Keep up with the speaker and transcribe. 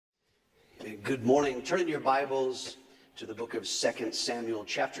Good morning. Turn in your Bibles to the book of 2 Samuel,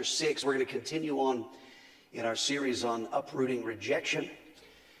 chapter 6. We're going to continue on in our series on uprooting rejection.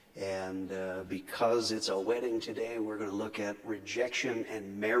 And because it's a wedding today, we're going to look at rejection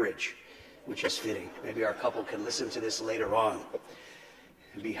and marriage, which is fitting. Maybe our couple can listen to this later on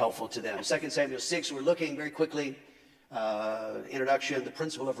and be helpful to them. 2 Samuel 6, we're looking very quickly, introduction, the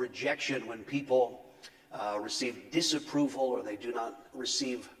principle of rejection when people receive disapproval or they do not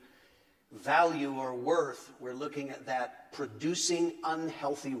receive value or worth. We're looking at that producing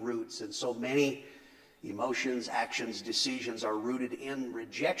unhealthy roots. And so many emotions, actions, decisions are rooted in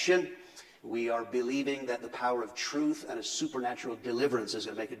rejection. We are believing that the power of truth and a supernatural deliverance is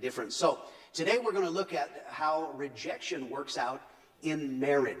going to make a difference. So today we're going to look at how rejection works out in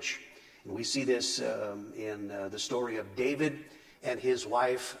marriage. And we see this in the story of David and his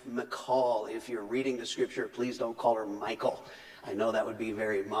wife, Michal. If you're reading the scripture, please don't call her Michael. I know that would be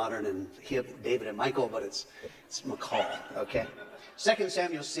very modern and hip, David and Michael, but it's Michal, okay? 2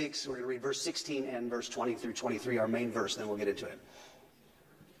 Samuel 6, we're going to read verse 16 and verse 20 through 23, our main verse, then we'll get into it.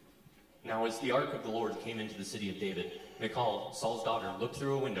 Now as the ark of the Lord came into the city of David, Michal, Saul's daughter, looked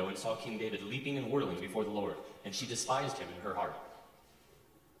through a window and saw King David leaping and whirling before the Lord, and she despised him in her heart.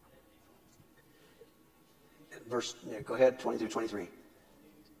 Go ahead, 20 through 23.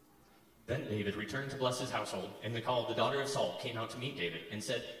 Then David returned to bless his household, and Michal, the daughter of Saul, came out to meet David, and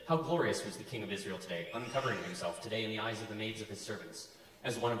said, "How glorious was the king of Israel today, uncovering himself today in the eyes of the maids of his servants,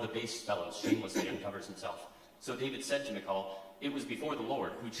 as one of the base fellows shamelessly uncovers himself." So David said to Michal, "It was before the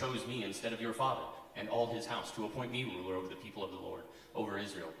Lord who chose me instead of your father, and all his house, to appoint me ruler over the people of the Lord, over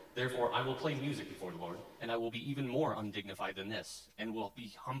Israel. Therefore I will play music before the Lord, and I will be even more undignified than this, and will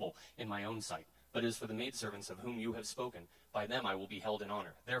be humble in my own sight. But as for the maidservants of whom you have spoken, by them I will be held in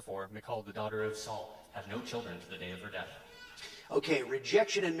honor. Therefore, Michal, the daughter of Saul, had no children to the day of her death." Okay,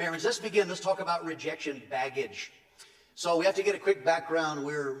 rejection and marriage. Let's begin. Let's talk about rejection baggage. So we have to get a quick background.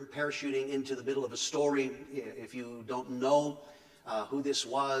 We're parachuting into the middle of a story. If you don't know who this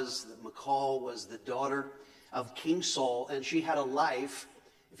was, Michal was the daughter of King Saul, and she had a life,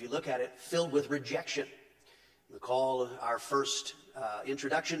 if you look at it, filled with rejection. Michal, our first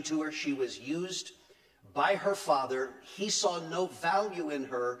introduction to her, she was used by her father. He saw no value in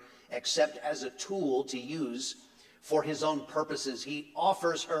her except as a tool to use for his own purposes. He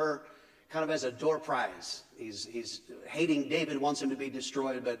offers her kind of as a door prize. He's hating David, wants him to be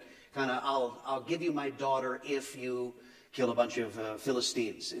destroyed, but kind of, I'll give you my daughter if you kill a bunch of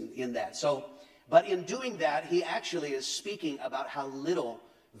Philistines in that. So, but in doing that, he actually is speaking about how little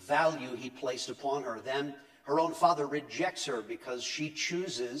value he placed upon her. Then her own father rejects her because she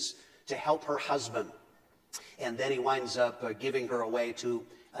chooses to help her husband. And then he winds up giving her away to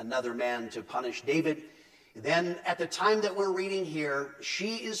another man to punish David. Then at the time that we're reading here,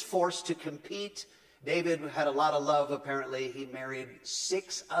 she is forced to compete. David had a lot of love, apparently. He married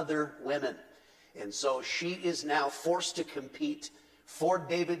 6 other women. And so she is now forced to compete for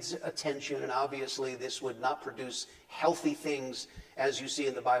David's attention. And obviously this would not produce healthy things. As you see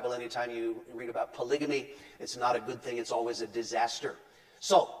in the Bible, anytime you read about polygamy, it's not a good thing. It's always a disaster.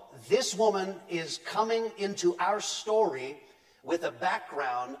 So this woman is coming into our story with a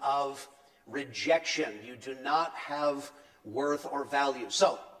background of rejection. You do not have worth or value.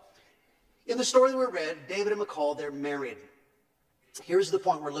 So in the story that we read, David and Michal, they're married. Here's the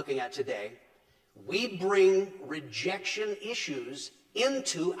point we're looking at today. We bring rejection issues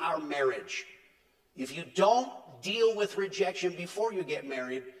into our marriage. If you don't deal with rejection before you get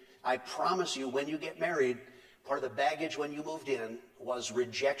married, I promise you, when you get married, part of the baggage when you moved in was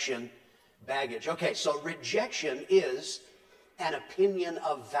rejection baggage. Okay, so rejection is an opinion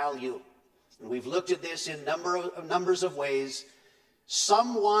of value. And we've looked at this in numbers of ways.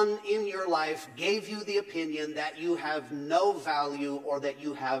 Someone in your life gave you the opinion that you have no value or that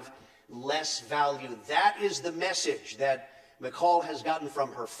you have less value. That is the message that Michal has gotten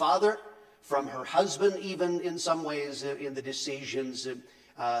from her father, from her husband, even in some ways in the decisions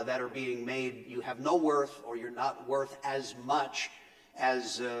that are being made. You have no worth, or you're not worth as much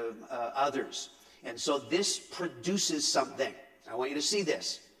as others. And so this produces something. I want you to see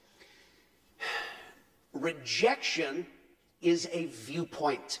this. Rejection is a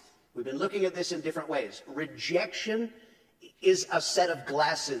viewpoint. We've been looking at this in different ways. Rejection is a set of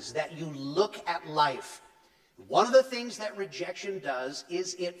glasses that you look at life. One of the things that rejection does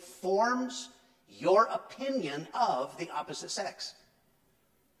is it forms your opinion of the opposite sex.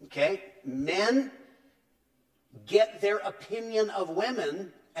 Okay? Men get their opinion of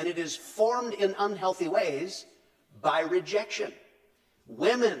women, and it is formed in unhealthy ways by rejection.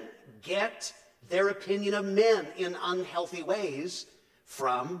 Women get their opinion of men in unhealthy ways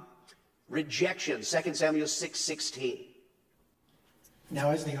from Rejection, 2 Samuel 6:16.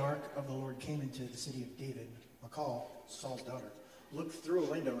 Now as the ark of the Lord came into the city of David, Michal, Saul's daughter, looked through a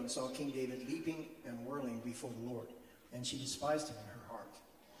window and saw King David leaping and whirling before the Lord, and she despised him in her heart.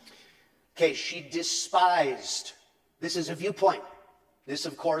 Okay, she despised. This is a viewpoint. This,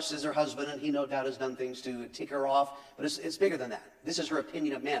 of course, is her husband, and he no doubt has done things to tick her off, but it's bigger than that. This is her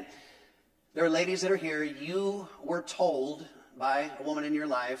opinion of man. There are ladies that are here. You were told by a woman in your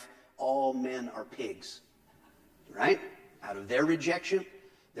life, all men are pigs, right? Out of their rejection,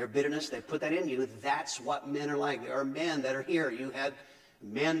 their bitterness, they put that in you. That's what men are like. There are men that are here. You had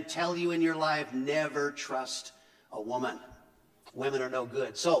men tell you in your life, never trust a woman. Women are no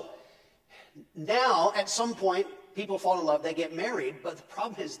good. So now, at some point, people fall in love, they get married, but the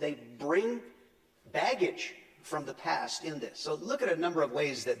problem is they bring baggage from the past in this. So look at a number of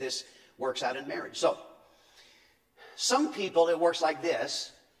ways that this works out in marriage. So some people, it works like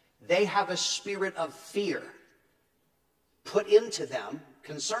this. They have a spirit of fear put into them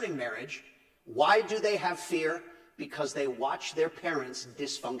concerning marriage. Why do they have fear? Because they watch their parents'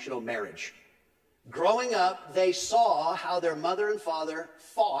 dysfunctional marriage. Growing up, they saw how their mother and father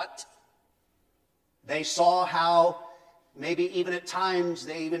fought. They saw how maybe even at times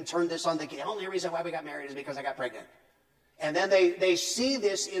they even turned this on. The only reason why we got married is because I got pregnant. And then they see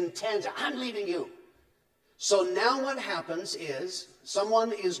this intense, I'm leaving you. So now what happens is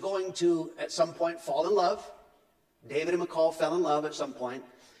someone is going to, at some point, fall in love. David and Michal fell in love at some point.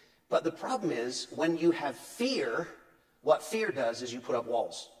 But the problem is, when you have fear, what fear does is you put up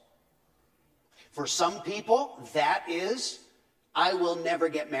walls. For some people, that is, I will never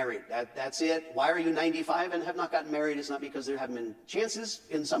get married. That's it. Why are you 95 and have not gotten married? It's not because there haven't been chances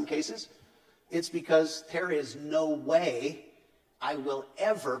in some cases. It's because there is no way I will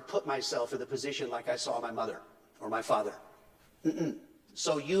ever put myself in the position like I saw my mother or my father.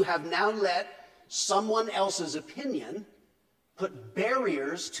 So you have now let someone else's opinion put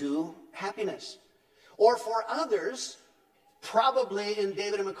barriers to happiness. Or for others, probably in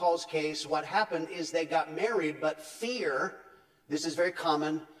David and Michal's case, what happened is they got married, but fear, this is very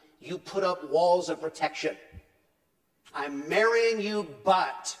common, you put up walls of protection. I'm marrying you,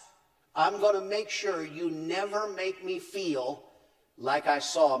 but I'm going to make sure you never make me feel like I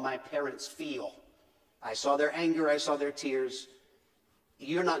saw my parents feel. I saw their anger, I saw their tears.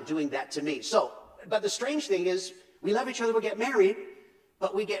 You're not doing that to me. So, but the strange thing is, we love each other, we get married,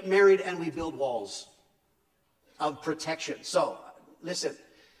 but we get married and we build walls of protection. So, listen,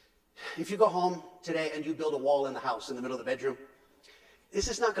 if you go home today and you build a wall in the house in the middle of the bedroom, this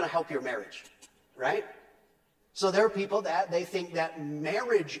is not going to help your marriage, right? So there are people that they think that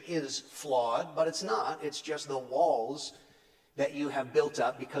marriage is flawed, but it's not. It's just the walls that you have built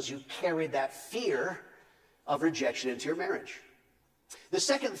up because you carried that fear of rejection into your marriage. The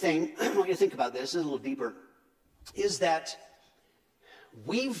second thing, when you think about this, is a little deeper, is that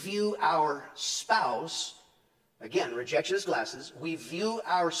we view our spouse, again, rejection is glasses, we view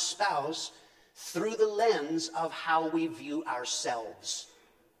our spouse through the lens of how we view ourselves.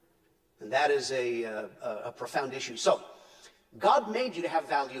 And that is a profound issue. So, God made you to have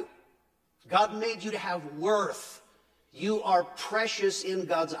value. God made you to have worth. You are precious in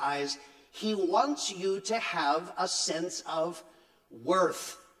God's eyes. He wants you to have a sense of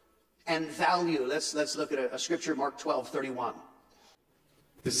worth and value. Let's look at a scripture, Mark 12:31.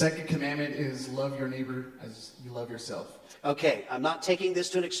 The second commandment is love your neighbor as you love yourself. Okay, I'm not taking this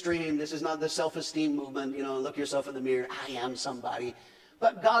to an extreme. This is not the self-esteem movement. You know, look yourself in the mirror. I am somebody.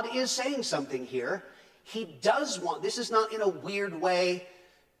 But God is saying something here. He does want, this is not in a weird way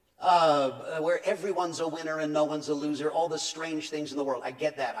where everyone's a winner and no one's a loser, all the strange things in the world. I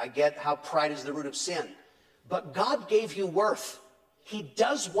get that. I get how pride is the root of sin. But God gave you worth. He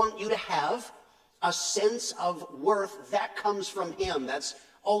does want you to have a sense of worth that comes from Him. That's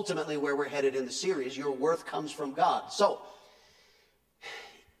ultimately where we're headed in the series. Your worth comes from God. So,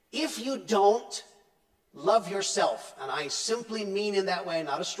 if you don't love yourself, and I simply mean in that way,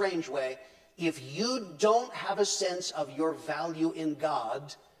 not a strange way, if you don't have a sense of your value in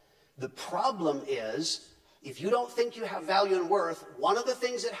God, the problem is, if you don't think you have value and worth, one of the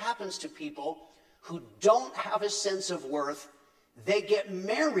things that happens to people who don't have a sense of worth, they get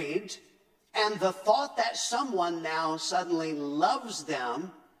married, and the thought that someone now suddenly loves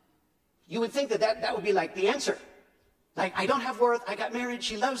them, you would think that would be like the answer. Like, I don't have worth, I got married,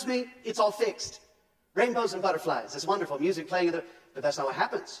 she loves me, it's all fixed. Rainbows and butterflies, it's wonderful, music playing, but that's not what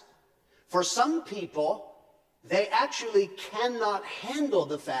happens. For some people, they actually cannot handle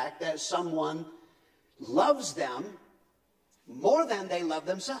the fact that someone loves them more than they love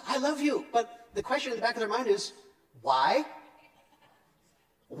themselves. I love you, but the question in the back of their mind is, why?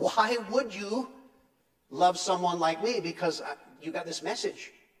 Why would you love someone like me? Because you got this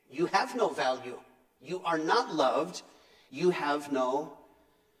message. You have no value. You are not loved. You have no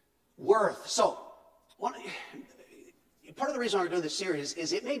worth. So, part of the reason we're doing this series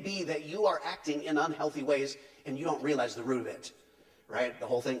is it may be that you are acting in unhealthy ways and you don't realize the root of it, right? The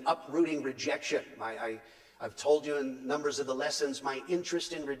whole thing, uprooting rejection. I've told you in numbers of the lessons, my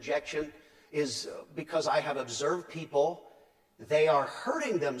interest in rejection is because I have observed people, they are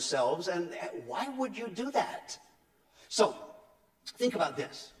hurting themselves, and why would you do that? So, think about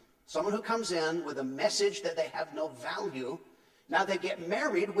this. Someone who comes in with a message that they have no value, now they get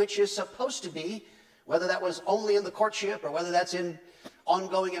married, which is supposed to be, whether that was only in the courtship or whether that's in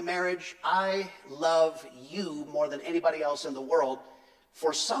ongoing in marriage, I love you more than anybody else in the world.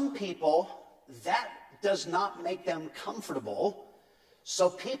 For some people, that does not make them comfortable. So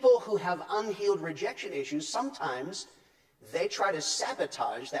people who have unhealed rejection issues, sometimes they try to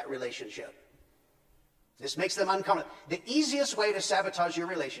sabotage that relationship. This makes them uncomfortable. The easiest way to sabotage your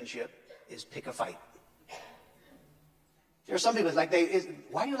relationship is pick a fight. There are some people like,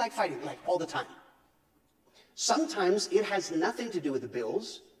 why do you like fighting? Like all the time. Sometimes it has nothing to do with the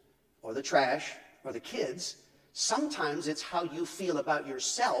bills or the trash or the kids. Sometimes it's how you feel about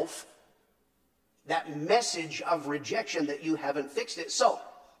yourself, that message of rejection that you haven't fixed it. So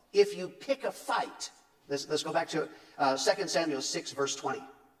if you pick a fight, let's go back to 2 Samuel 6, verse 20.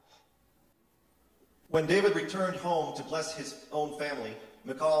 When David returned home to bless his own family,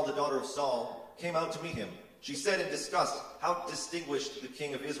 Michal, the daughter of Saul, came out to meet him. She said in disgust, "How distinguished the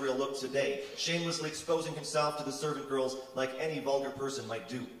king of Israel looks today, shamelessly exposing himself to the servant girls like any vulgar person might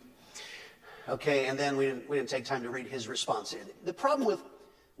do." Okay, and then we didn't take time to read his response. The problem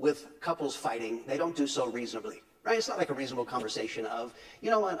with couples fighting, they don't do so reasonably, right? It's not like a reasonable conversation of,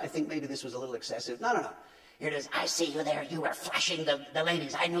 you know what, I think maybe this was a little excessive. No. Here it is, I see you there, you were flashing the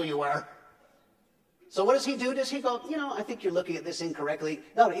ladies, I knew you were. So what does he do? Does he go, I think you're looking at this incorrectly?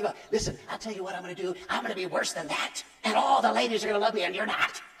 No, he goes, listen, I'll tell you what I'm going to do. I'm going to be worse than that. And all the ladies are going to love me and you're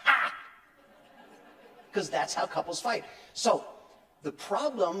not. Because that's how couples fight. So the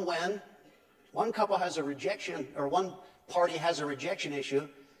problem when one couple has a rejection or one party has a rejection issue,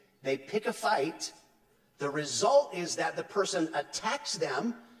 they pick a fight. The result is that the person attacks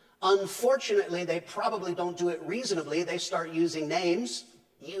them. Unfortunately, they probably don't do it reasonably. They start using names.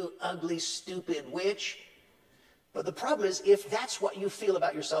 You ugly, stupid witch. But the problem is if that's what you feel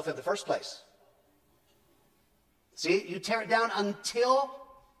about yourself in the first place. See, you tear it down until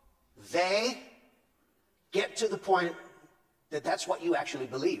they get to the point that that's what you actually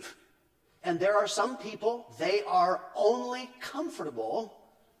believe. And there are some people, they are only comfortable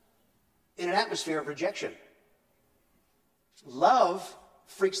in an atmosphere of rejection. Love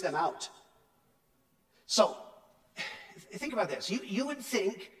freaks them out. So, think about this. You would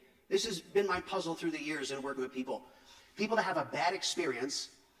think, this has been my puzzle through the years in working with people that have a bad experience,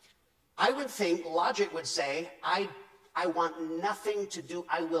 I would think logic would say, I want nothing to do,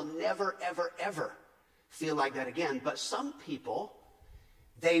 I will never, ever, ever feel like that again. But some people,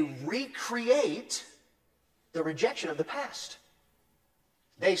 they recreate the rejection of the past.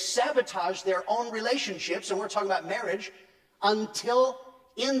 They sabotage their own relationships, and we're talking about marriage, until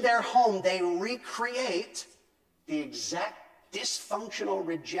in their home they recreate the exact dysfunctional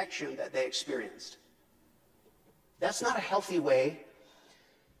rejection that they experienced. That's not a healthy way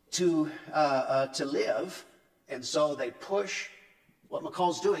to live. And so they push. What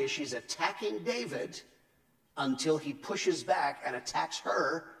Michal's doing is she's attacking David until he pushes back and attacks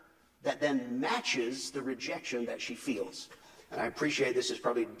her, that then matches the rejection that she feels. And I appreciate this is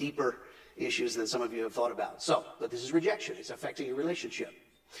probably deeper issues than some of you have thought about. So, but this is rejection. It's affecting your relationship.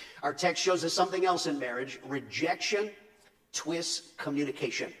 Our text shows us something else in marriage. Rejection twists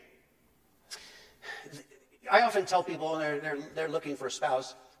communication. I often tell people when they're looking for a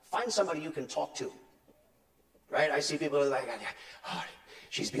spouse, find somebody you can talk to. Right? I see people who are like, oh,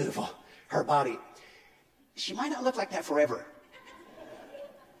 she's beautiful. Her body. She might not look like that forever.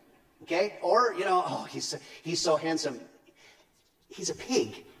 Okay? Or, oh, he's so handsome. He's a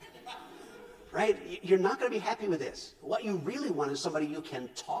pig. Right? You're not going to be happy with this. What you really want is somebody you can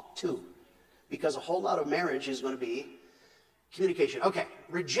talk to, because a whole lot of marriage is going to be communication. Okay,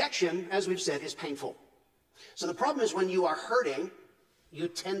 rejection, as we've said, is painful. So the problem is when you are hurting, you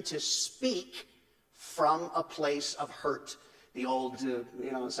tend to speak from a place of hurt. The old,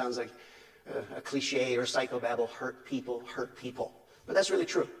 it sounds like a cliche or psychobabble, hurt people. But that's really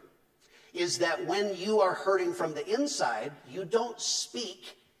true. Is that when you are hurting from the inside, you don't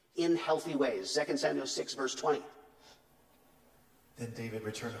speak in healthy ways. 2 Samuel 6, verse 20. Then David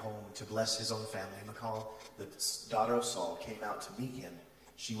returned home to bless his own family. Michal, the daughter of Saul, came out to meet him.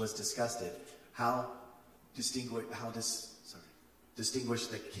 She was disgusted. How distinguished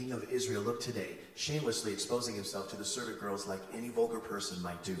the king of Israel looked today, shamelessly exposing himself to the servant girls like any vulgar person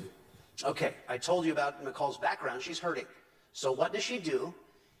might do. Okay, I told you about Michal's background. She's hurting. So what does she do?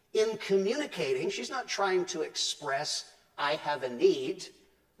 In communicating, she's not trying to express, I have a need.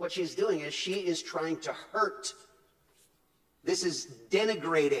 What she's doing is she is trying to hurt. This is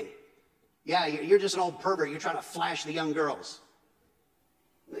denigrating. Yeah, you're just an old pervert. You're trying to flash the young girls.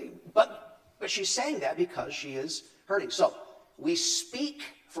 But she's saying that because she is hurting. So we speak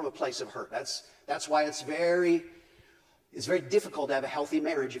from a place of hurt. That's why it's very difficult to have a healthy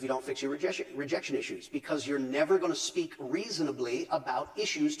marriage if you don't fix your rejection issues, because you're never going to speak reasonably about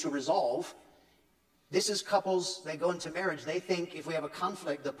issues to resolve. This is couples, they go into marriage, they think if we have a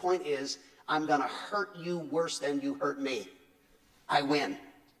conflict, the point is, I'm going to hurt you worse than you hurt me. I win.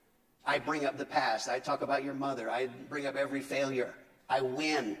 I bring up the past. I talk about your mother. I bring up every failure. I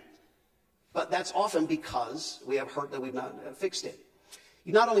win. But that's often because we have hurt that we've not fixed it.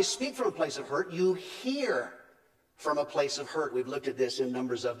 You not only speak from a place of hurt, you hear from a place of hurt. We've looked at this in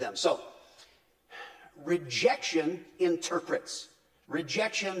numbers of them. So, rejection interprets.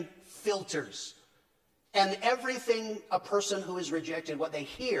 Rejection filters. And everything a person who is rejected, what they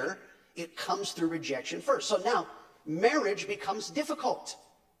hear, it comes through rejection first. So now, marriage becomes difficult.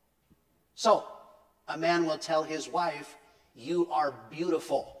 So, a man will tell his wife, you are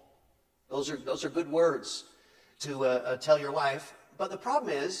beautiful. Those are good words to tell your wife. But the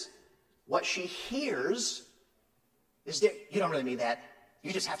problem is, what she hears is, you don't really mean that.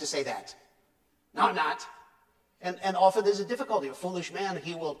 You just have to say that. No, I'm not. And often there's a difficulty. A foolish man,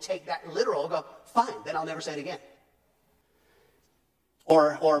 he will take that literal and go, fine, then I'll never say it again.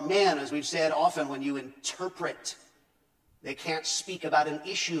 Or man, as we've said often, when you interpret, they can't speak about an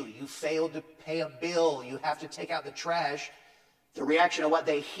issue. You failed to pay a bill. You have to take out the trash. The reaction of what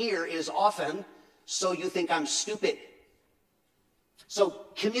they hear is often, so you think I'm stupid. So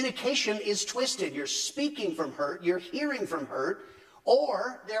communication is twisted. You're speaking from hurt. You're hearing from hurt.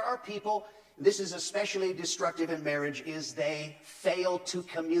 Or there are people, this is especially destructive in marriage, is they fail to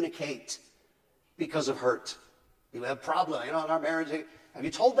communicate because of hurt. You have a problem, in our marriage. Have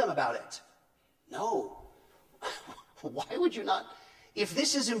you told them about it? No. Why would you not? If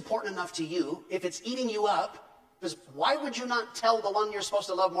this is important enough to you, if it's eating you up, why would you not tell the one you're supposed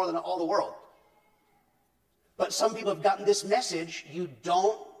to love more than all the world? But some people have gotten this message, you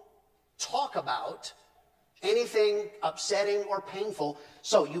don't talk about anything upsetting or painful.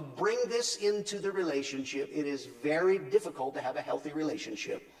 So you bring this into the relationship. It is very difficult to have a healthy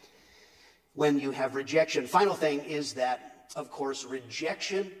relationship when you have rejection. Final thing is that, of course,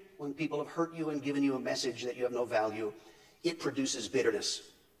 rejection, when people have hurt you and given you a message that you have no value, it produces bitterness.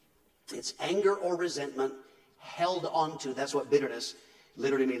 It's anger or resentment held onto. That's what bitterness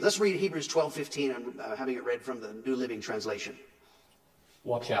literally means. Let's read Hebrews 12:15. I'm having it read from the New Living Translation.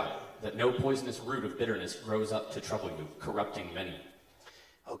 Watch out that no poisonous root of bitterness grows up to trouble you, corrupting many.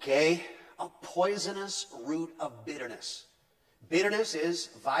 Okay, a poisonous root of bitterness. Bitterness is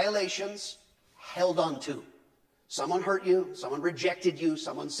violations held onto. Someone hurt you, someone rejected you,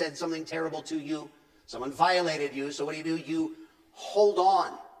 someone said something terrible to you, someone violated you. So what do? You hold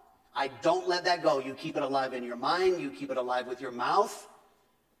on. I don't let that go. You keep it alive in your mind. You keep it alive with your mouth.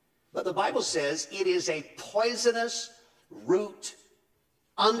 But the Bible says it is a poisonous root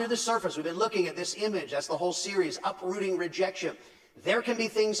under the surface. We've been looking at this image. That's the whole series, Uprooting Rejection. There can be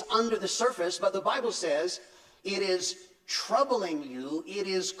things under the surface, but the Bible says it is troubling you. It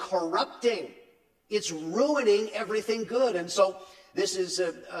is corrupting. It's ruining everything good. And so this is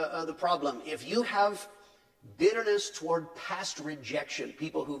the problem. If you have bitterness toward past rejection,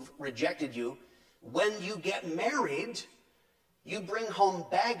 people who've rejected you, when you get married, you bring home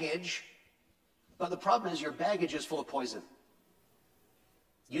baggage, but the problem is your baggage is full of poison.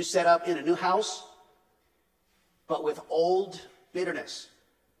 You set up in a new house, but with old bitterness.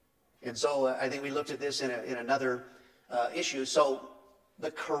 And so I think we looked at this in another issue. So the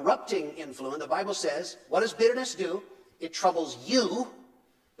corrupting influence, the Bible says, what does bitterness do? It troubles you,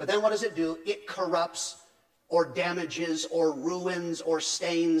 but then what does it do? It corrupts or damages or ruins or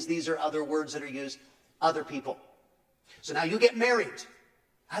stains. These are other words that are used. Other people. So now you get married.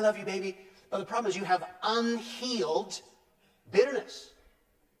 I love you, baby. But the problem is you have unhealed bitterness.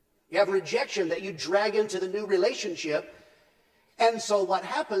 You have rejection that you drag into the new relationship. And so what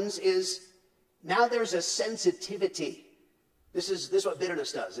happens is now there's a sensitivity. This is what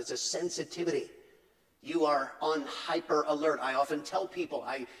bitterness does. It's a sensitivity. You are on hyper alert. I often tell people,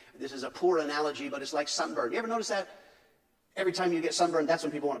 this is a poor analogy, but it's like sunburn. You ever notice that? Every time you get sunburned, that's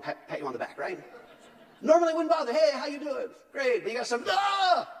when people want to pat you on the back, right? Normally wouldn't bother. Hey, how you doing? Great. But you got some,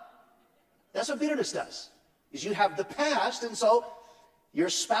 That's what bitterness does, is you have the past, and so your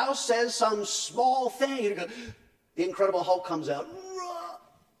spouse says some small thing, you go, the Incredible Hulk comes out.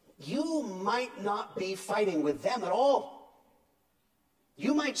 You might not be fighting with them at all.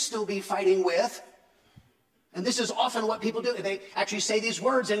 You might still be fighting with, and this is often what people do, they actually say these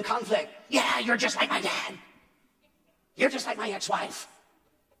words in conflict. Yeah, you're just like my dad. You're just like my ex-wife.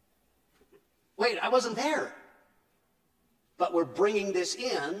 Wait, I wasn't there. But we're bringing this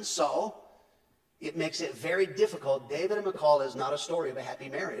in, so it makes it very difficult. David and Michal is not a story of a happy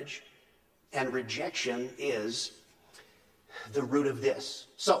marriage, and rejection is the root of this.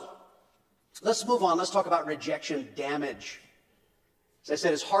 So let's move on. Let's talk about rejection damage. As I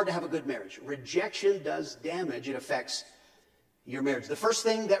said, it's hard to have a good marriage. Rejection does damage. It affects your marriage. The first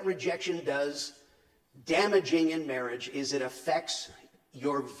thing that rejection does damaging in marriage is it affects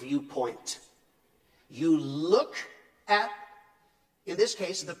your viewpoint. You look at, in this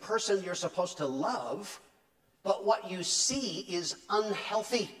case, the person you're supposed to love, but what you see is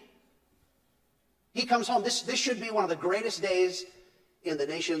unhealthy. He comes home. This should be one of the greatest days in the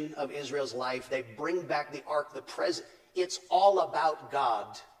nation of Israel's life. They bring back the ark, the present. It's all about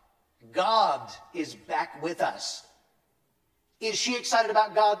God. God is back with us. Is she excited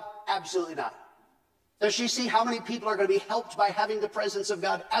about God? Absolutely not. Does she see how many people are going to be helped by having the presence of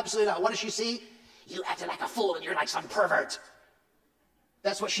God? Absolutely not. What does she see? You acted like a fool and you're like some pervert.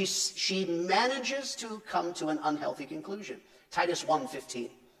 That's what she manages to come to an unhealthy conclusion. Titus 1:15.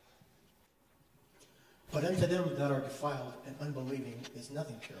 But unto them that are defiled and unbelieving is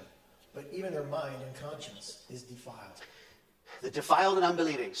nothing pure, but even their mind and conscience is defiled. The defiled and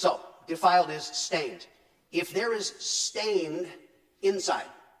unbelieving. So, defiled is stained. If there is stained inside,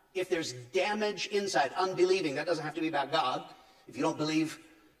 if there's damage inside, unbelieving, that doesn't have to be about God. If you don't believe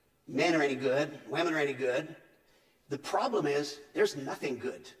men are any good, women are any good, the problem is there's nothing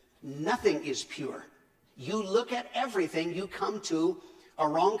good. Nothing is pure. You look at everything, you come to a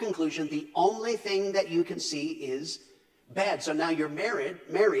wrong conclusion. The only thing that you can see is bad. So now you're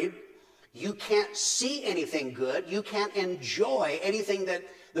married, you can't see anything good. You can't enjoy anything that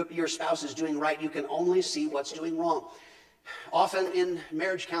your spouse is doing right. You can only see what's doing wrong. Often in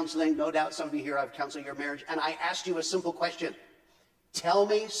marriage counseling, no doubt some of you here have counseled your marriage, and I asked you a simple question. Tell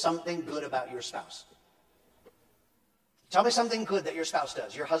me something good about your spouse. Tell me something good that your spouse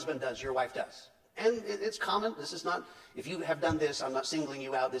does, your husband does, your wife does. And it's common. This is not, if you have done this, I'm not singling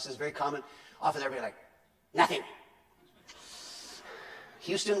you out. This is very common. Often everybody like, nothing.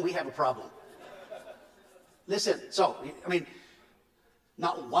 Houston, we have a problem. Listen, so, I mean,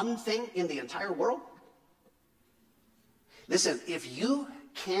 not one thing in the entire world. Listen, if you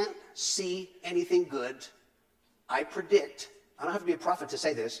can't see anything good, I predict, I don't have to be a prophet to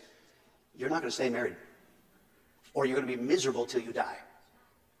say this, you're not going to stay married. Or you're going to be miserable till you die.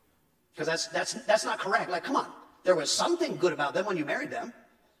 Because that's not correct. Like, come on. There was something good about them when you married them.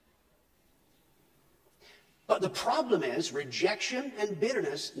 But the problem is rejection and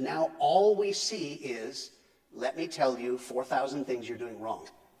bitterness. Now all we see is, let me tell you 4,000 things you're doing wrong.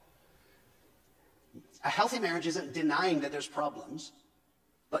 A healthy marriage isn't denying that there's problems,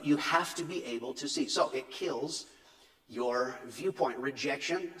 but you have to be able to see. So it kills your viewpoint.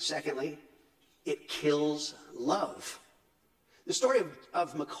 Rejection, secondly, it kills love. The story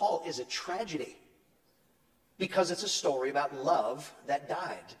of Michal is a tragedy because it's a story about love that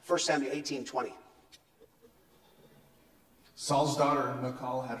died. 1 Samuel 18:20. Saul's daughter,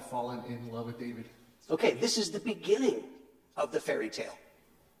 Michal, had fallen in love with David. Okay, this is the beginning of the fairy tale.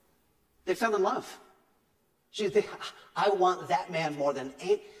 They fell in love. I want that man more than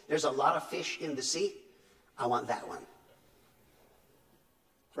any. There's a lot of fish in the sea. I want that one.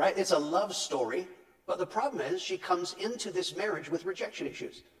 Right? It's a love story. But the problem is she comes into this marriage with rejection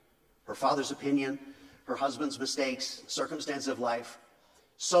issues. Her father's opinion, her husband's mistakes, circumstances of life.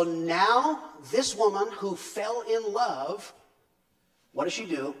 So now this woman who fell in love, what does she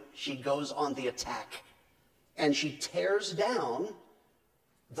do? She goes on the attack. And she tears down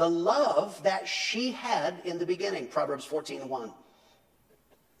the love that she had in the beginning. Proverbs 14:1.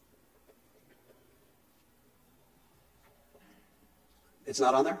 It's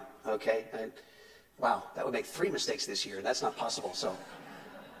not on there? Okay. Wow, that would make 3 mistakes this year. That's not possible. So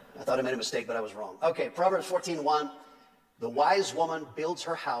I thought I made a mistake, but I was wrong. Okay, Proverbs 14:1. The wise woman builds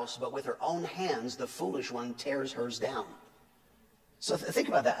her house, but with her own hands, the foolish one tears hers down. So think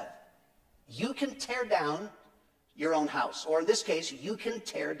about that. You can tear down your own house, or in this case, you can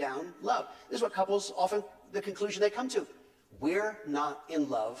tear down love. This is what couples often, the conclusion they come to. We're not in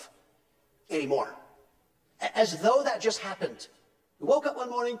love anymore. As though that just happened. We woke up one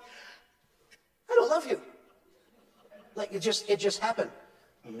morning, I don't love you. Like it just happened.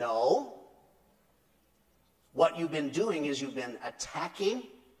 No. What you've been doing is you've been attacking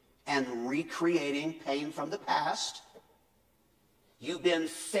and recreating pain from the past. You've been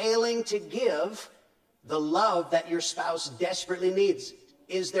failing to give the love that your spouse desperately needs.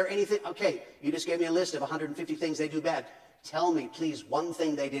 Is there anything? Okay, you just gave me a list of 150 things they do bad. Tell me, please, one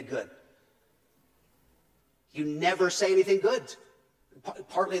thing they did good. You never say anything good.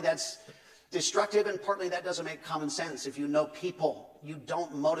 Partly that's destructive, and partly that doesn't make common sense. If you know people, you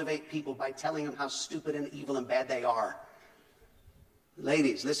don't motivate people by telling them how stupid and evil and bad they are.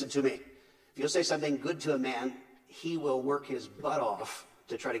 Ladies, listen to me. If you'll say something good to a man, he will work his butt off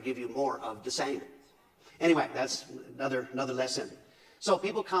to try to give you more of the same. Anyway, that's another lesson. So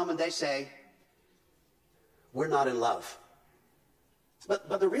people come and they say, we're not in love.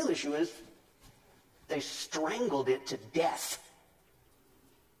 But the real issue is they strangled it to death.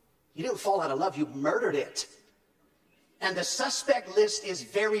 You didn't fall out of love, you murdered it. And the suspect list is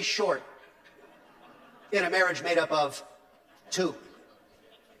very short in a marriage made up of two.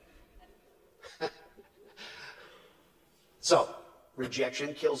 So,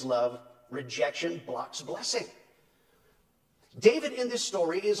 rejection kills love. Rejection blocks blessing. David in this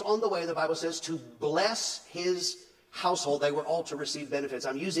story is on the way, the Bible says, to bless his household. They were all to receive benefits.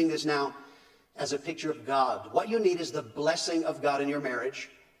 I'm using this now as a picture of God. What you need is the blessing of God in your marriage.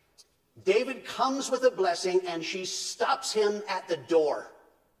 David comes with a blessing and she stops him at the door.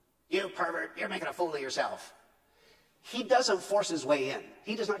 You pervert, you're making a fool of yourself. He doesn't force his way in.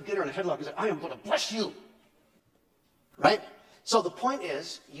 He does not get her in a headlock and say, I am going to bless you. Right? So the point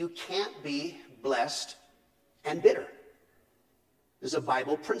is, you can't be blessed and bitter. This is a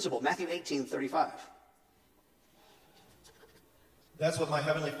Bible principle. Matthew 18:35. That's what my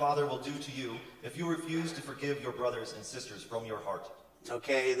heavenly Father will do to you if you refuse to forgive your brothers and sisters from your heart.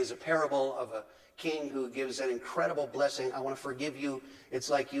 Okay, there's a parable of a king who gives an incredible blessing. I want to forgive you. It's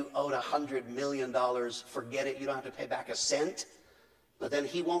like you owed $100 million. Forget it. You don't have to pay back a cent. But then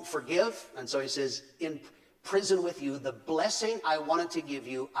he won't forgive. And so he says, in prison with you, the blessing I wanted to give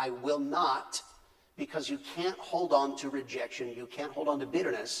you, I will not, because you can't hold on to rejection. You can't hold on to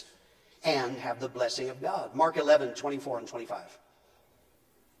bitterness and have the blessing of God. Mark 11:24 and 25.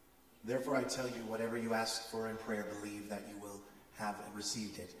 Therefore I tell you, whatever you ask for in prayer, believe that you will have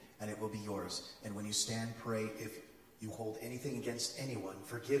received it, and it will be yours. And when you stand, pray. If you hold anything against anyone,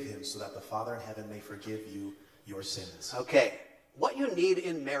 forgive him, so that the Father in heaven may forgive you your sins. Okay, what you need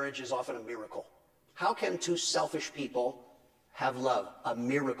in marriage is often a miracle. How can two selfish people have love? A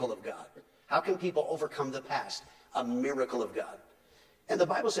miracle of God. How can people overcome the past? A miracle of God. And the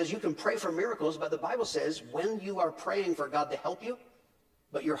Bible says you can pray for miracles, but the Bible says when you are praying for God to help you,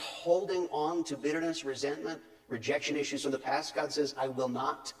 but you're holding on to bitterness, resentment, rejection issues from the past, God says, I will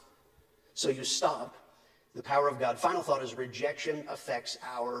not. So you stop the power of God. Final thought is rejection affects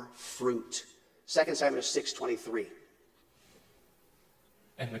our fruit. 2 Samuel 6:23.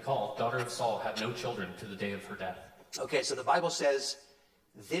 And Michal, daughter of Saul, had no children to the day of her death. Okay, so the Bible says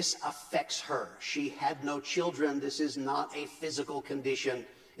this affects her. She had no children. This is not a physical condition.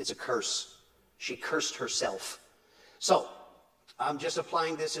 It's a curse. She cursed herself. So, I'm just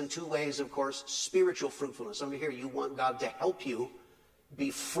applying this in two ways, of course. Spiritual fruitfulness. Some of you here, you want God to help you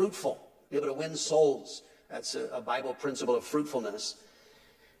be fruitful, be able to win souls. That's a Bible principle of fruitfulness.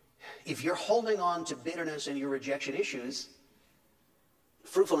 If you're holding on to bitterness and your rejection issues,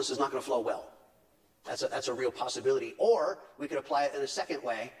 fruitfulness is not going to flow well. That's a real possibility. Or we could apply it in a second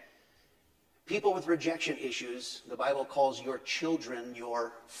way. People with rejection issues, the Bible calls your children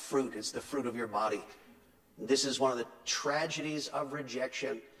your fruit. It's the fruit of your body. This is one of the tragedies of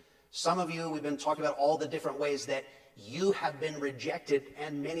rejection. Some of you, we've been talking about all the different ways that you have been rejected,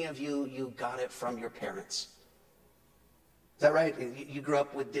 and many of you, you got it from your parents. Is that right? You grew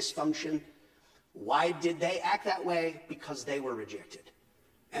up with dysfunction. Why did they act that way? Because they were rejected.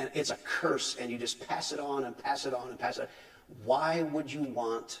 And it's a curse, and you just pass it on and pass it on and pass it on. Why would you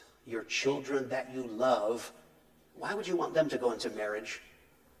want your children that you love, why would you want them to go into marriage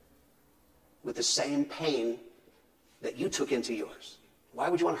with the same pain that you took into yours? Why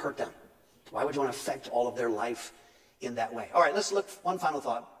would you want to hurt them? Why would you want to affect all of their life in that way? All right, let's look, one final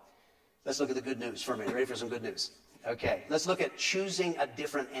thought. Let's look at the good news for a minute. Ready for some good news? Okay, let's look at choosing a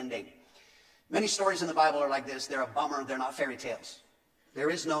different ending. Many stories in the Bible are like this. They're a bummer. They're not fairy tales. There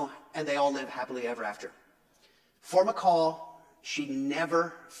is no, and they all live happily ever after. For Michal, she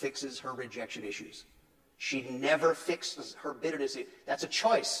never fixes her rejection issues. She never fixes her bitterness. That's a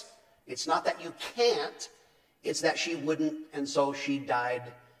choice. It's not that you can't, it's that she wouldn't, and so she died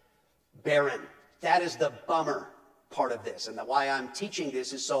barren. That is the bummer part of this, and why I'm teaching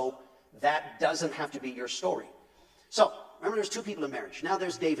this is so That doesn't have to be your story. So, remember, there's two people in marriage. Now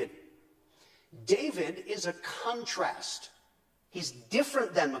there's David. David is a contrast. He's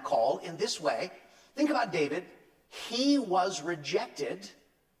different than Michal in this way. Think about David. He was rejected.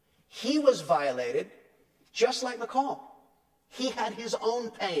 He was violated, just like Michal. He had his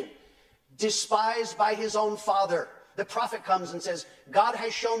own pain, despised by his own father. The prophet comes and says, God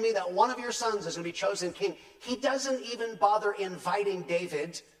has shown me that one of your sons is going to be chosen king. He doesn't even bother inviting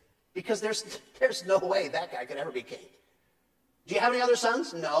David because there's no way that guy could ever be king. Do you have any other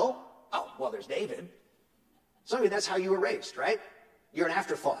sons? No. Oh, well, there's David. So I mean, that's how you were raised, right? You're an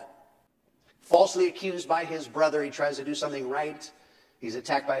afterthought. Falsely accused by his brother, he tries to do something right. He's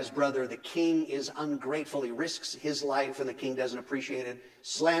attacked by his brother. The king is ungrateful. He risks his life, and the king doesn't appreciate it.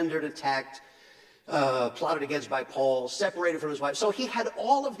 Slandered, attacked, plotted against by Paul, separated from his wife. So he had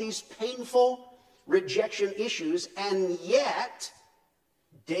all of these painful rejection issues, and yet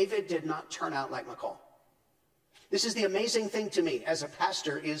David did not turn out like Michal. This is the amazing thing to me as a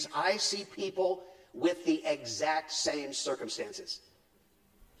pastor is I see people with the exact same circumstances.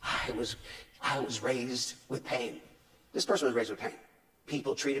 I was raised with pain. This person was raised with pain.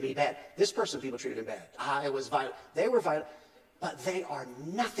 People treated me bad. This person, people treated him bad. I was violent. They were violent. But they are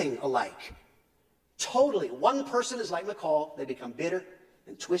nothing alike. Totally. One person is like Michal. They become bitter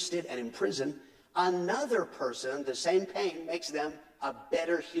and twisted and imprisoned. Another person, the same pain, makes them a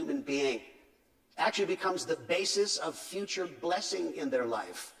better human being. Actually becomes the basis of future blessing in their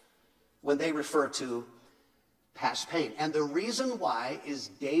life when they refer to past pain. And the reason why is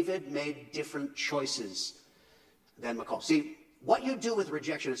David made different choices than Michal. See, what you do with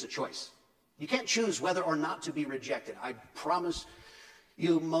rejection is a choice. You can't choose whether or not to be rejected. I promise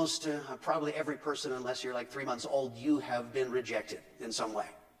you probably every person, unless you're like 3 months old, you have been rejected in some way.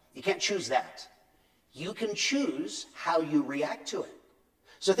 You can't choose that. You can choose how you react to it.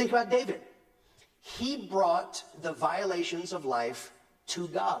 So think about David. He brought the violations of life to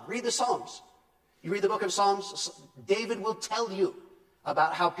God. Read the Psalms. You read the book of Psalms, David will tell you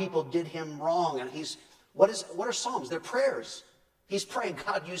about how people did him wrong. And what are Psalms? They're prayers. He's praying,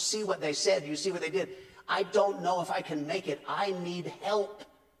 God, you see what they said. You see what they did. I don't know if I can make it. I need help.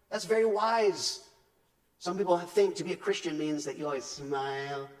 That's very wise. Some people think to be a Christian means that you always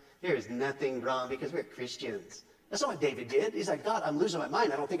smile. There is nothing wrong because we're Christians. That's not what David did. He's like, God, I'm losing my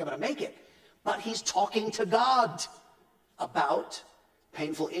mind. I don't think I'm going to make it. But he's talking to God about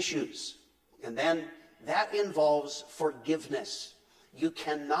painful issues. And then that involves forgiveness. You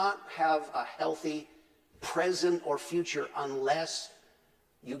cannot have a healthy present or future unless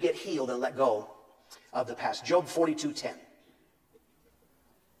you get healed and let go of the past. Job 42:10.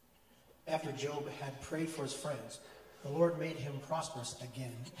 After Job had prayed for his friends, the Lord made him prosperous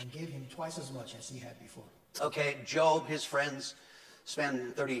again and gave him twice as much as he had before. Okay, Job, his friends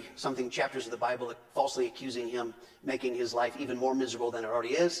spend 30-something chapters of the Bible falsely accusing him, making his life even more miserable than it already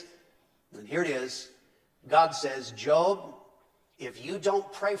is. And here it is. God says, Job, if you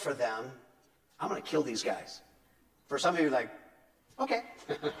don't pray for them, I'm going to kill these guys. For some of you, you're like, okay.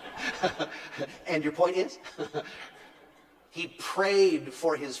 And your point is? He prayed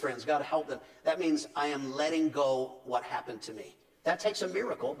for his friends. God help them. That means I am letting go what happened to me. That takes a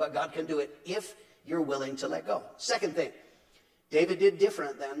miracle, but God can do it if you're willing to let go. Second thing, David did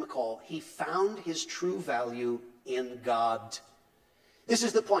different than Michal. He found his true value in God. This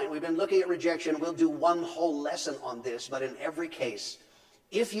is the point. We've been looking at rejection. We'll do one whole lesson on this, but in every case,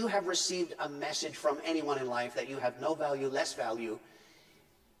 if you have received a message from anyone in life that you have no value, less value,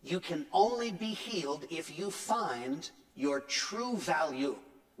 you can only be healed if you find your true value,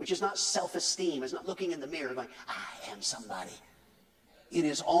 which is not self-esteem. It's not looking in the mirror going, I am somebody. It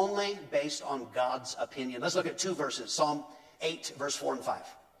is only based on God's opinion. Let's look at two verses. Psalm 8, verse 4 and 5.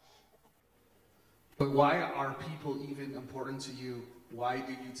 But why are people even important to you? Why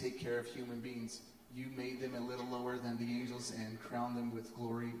do you take care of human beings? You made them a little lower than the angels and crowned them with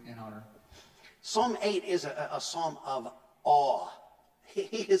glory and honor. Psalm 8 is a psalm of awe. He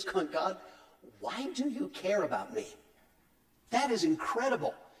is going, God, why do you care about me? That is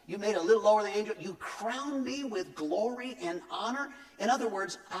incredible. You made a little lower than the angel. You crowned me with glory and honor. In other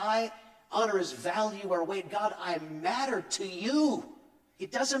words, I honor his value or weight. God, I matter to you.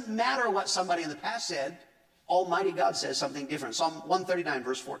 It doesn't matter what somebody in the past said. Almighty God says something different. Psalm 139,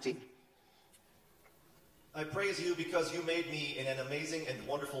 verse 14. I praise you because you made me in an amazing and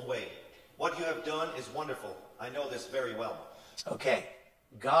wonderful way. What you have done is wonderful. I know this very well. Okay.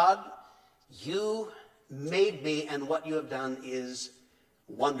 God, you made me, and what you have done is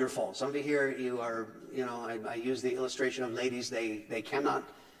wonderful. Some of you here, you are, I use the illustration of ladies. They cannot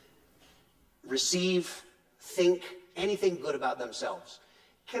think anything good about themselves.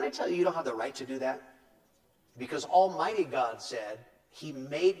 Can I tell you, you don't have the right to do that? Because Almighty God said he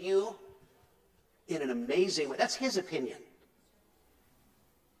made you in an amazing way. That's his opinion.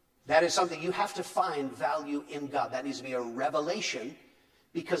 That is something you have to find value in God. That needs to be a revelation,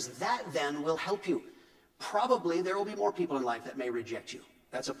 because that then will help you. Probably there will be more people in life that may reject you.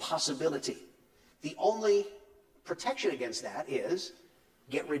 That's a possibility. The only protection against that is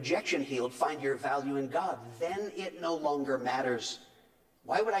get rejection healed, find your value in God. Then it no longer matters.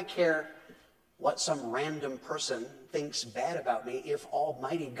 Why would I care what some random person thinks bad about me if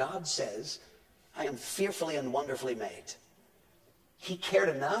Almighty God says I am fearfully and wonderfully made? He cared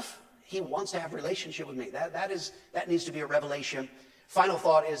enough. He wants to have a relationship with me. That needs to be a revelation. Final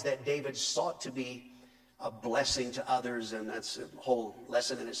thought is that David sought to be a blessing to others, and that's a whole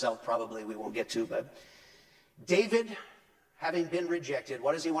lesson in itself probably we won't get to. But David, having been rejected,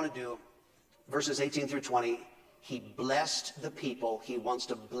 what does he want to do? Verses 18 through 20, he blessed the people. He wants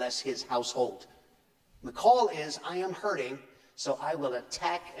to bless his household. The call is, I am hurting, so I will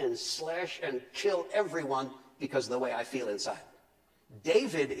attack and slash and kill everyone because of the way I feel inside.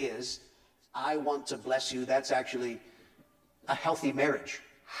 David is, I want to bless you. That's actually a healthy marriage.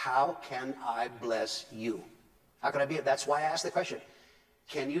 How can I bless you? How can I be it? That's why I asked the question.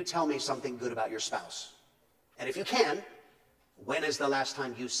 Can you tell me something good about your spouse? And if you can, when is the last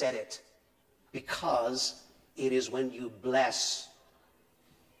time you said it? Because it is when you bless,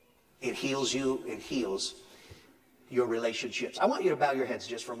 it heals you, it heals your relationships. I want you to bow your heads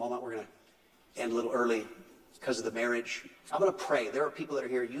just for a moment. We're going to end a little early because of the marriage. I'm going to pray. There are people that are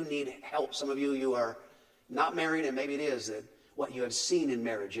here. You need help. Some of you, you are not married, and maybe it is that what you have seen in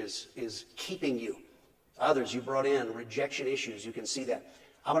marriage is keeping you. Others, you brought in rejection issues. You can see that.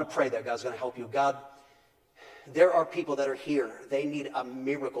 I'm going to pray that God's going to help you. God, there are people that are here. They need a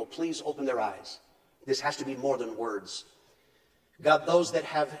miracle. Please open their eyes. This has to be more than words. God, those that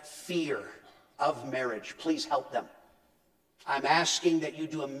have fear of marriage, please help them. I'm asking that you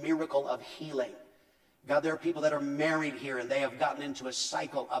do a miracle of healing. God, there are people that are married here and they have gotten into a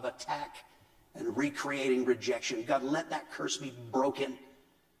cycle of attack and recreating rejection. God, let that curse be broken.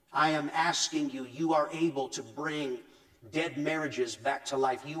 I am asking you, you are able to bring dead marriages back to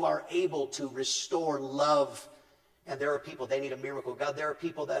life. You are able to restore love. And there are people, they need a miracle. God, there are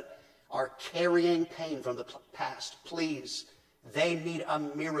people that are carrying pain from the past. Please, they need a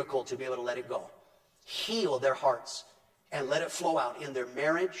miracle to be able to let it go. Heal their hearts and let it flow out in their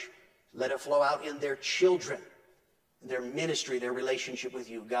marriage. Let it flow out in their children, their ministry, their relationship with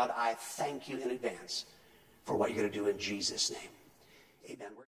you. God, I thank you in advance for what you're going to do in Jesus' name. Amen.